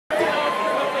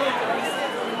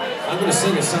I'm going to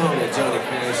sing a song that Johnny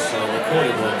Cash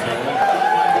recorded one time.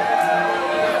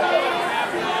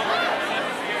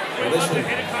 Well, this one,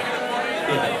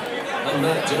 yeah, I'm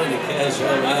not Johnny Cash,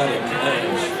 I'm out of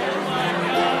cash.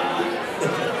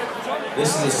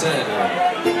 This is a sad one.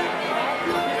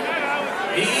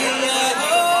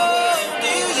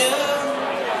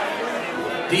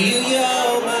 Delia,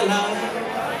 all my life,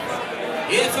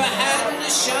 if I hadn't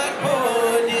shot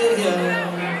poor Delia,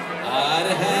 I'd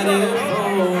have had her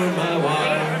for my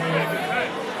wife.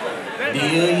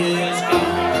 Delia's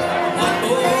gone, one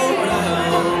more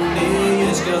round,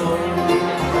 Delia's gone.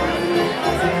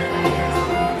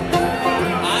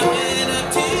 I went up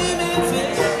to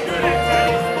Memphis,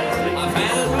 I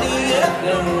found Delia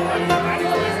there.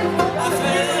 I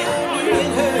found her in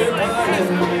her parlor,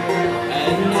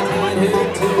 and I tied her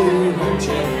to her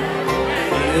chair.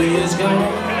 Delia's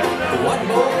gone, one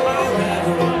more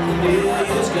round,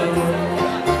 Delia's gone.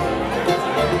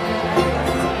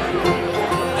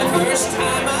 The first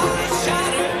time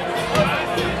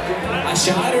I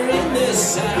shot her in the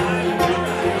side.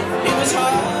 It was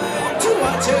hard to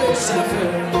watch her suffer,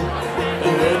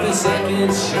 but with the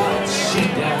second shot she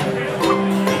died.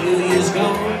 Delia's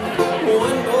gone,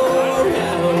 one more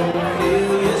round,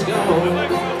 Delia's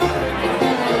gone.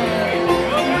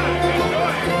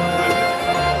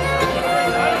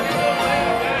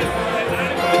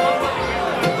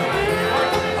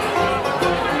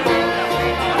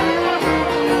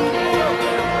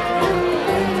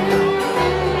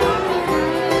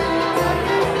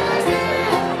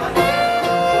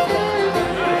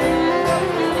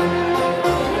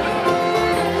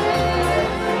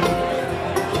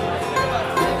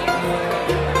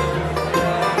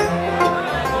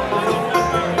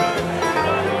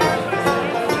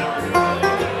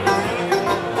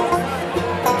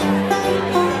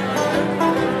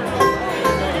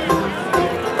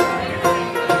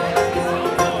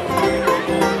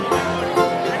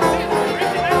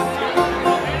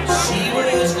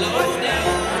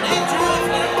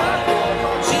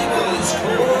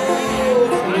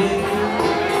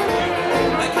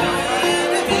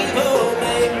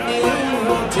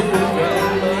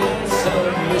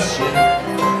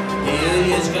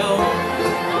 Delia's gone,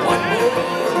 one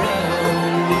more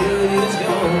round, Delia's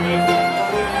gone.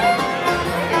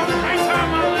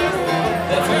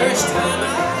 The first time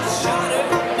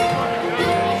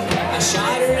I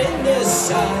shot her in the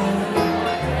side.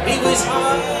 It was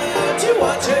hard to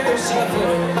watch her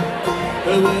suffer,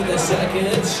 but with the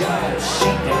second shot she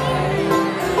died.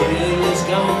 Delia's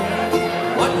gone,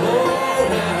 one more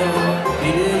round,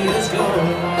 Delia's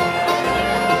gone.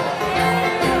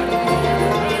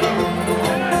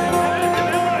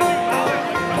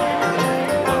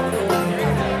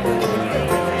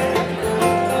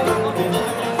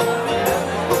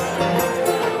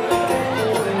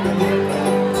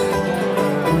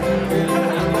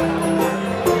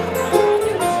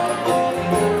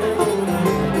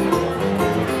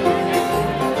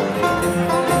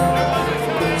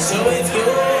 So if you're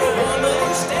a woman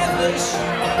established,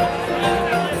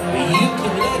 you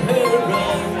can let her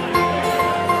run,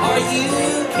 or you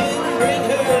can bring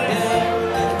her down.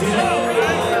 Do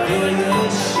like Delia,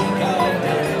 she got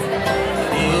done.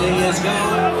 Delia's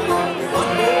gone,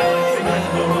 one more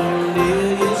round,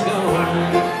 Delia's gone.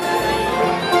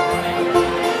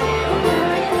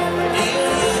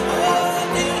 Delia, oh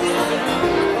Delia,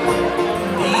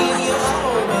 Delia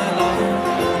all my life.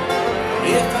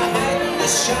 If I hadn't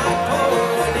shot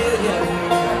poor Delia,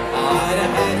 I'd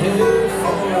have had her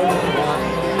for my wife.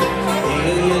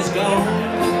 Delia's gone,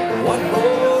 one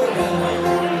more round,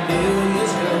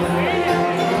 Delia's gone.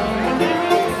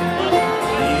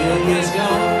 Delia's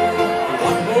gone,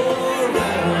 one more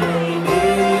round,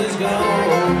 Delia's gone.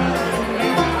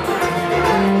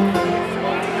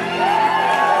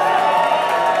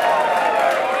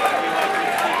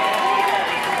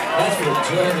 That's for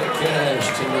Johnny Cash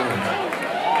tonight.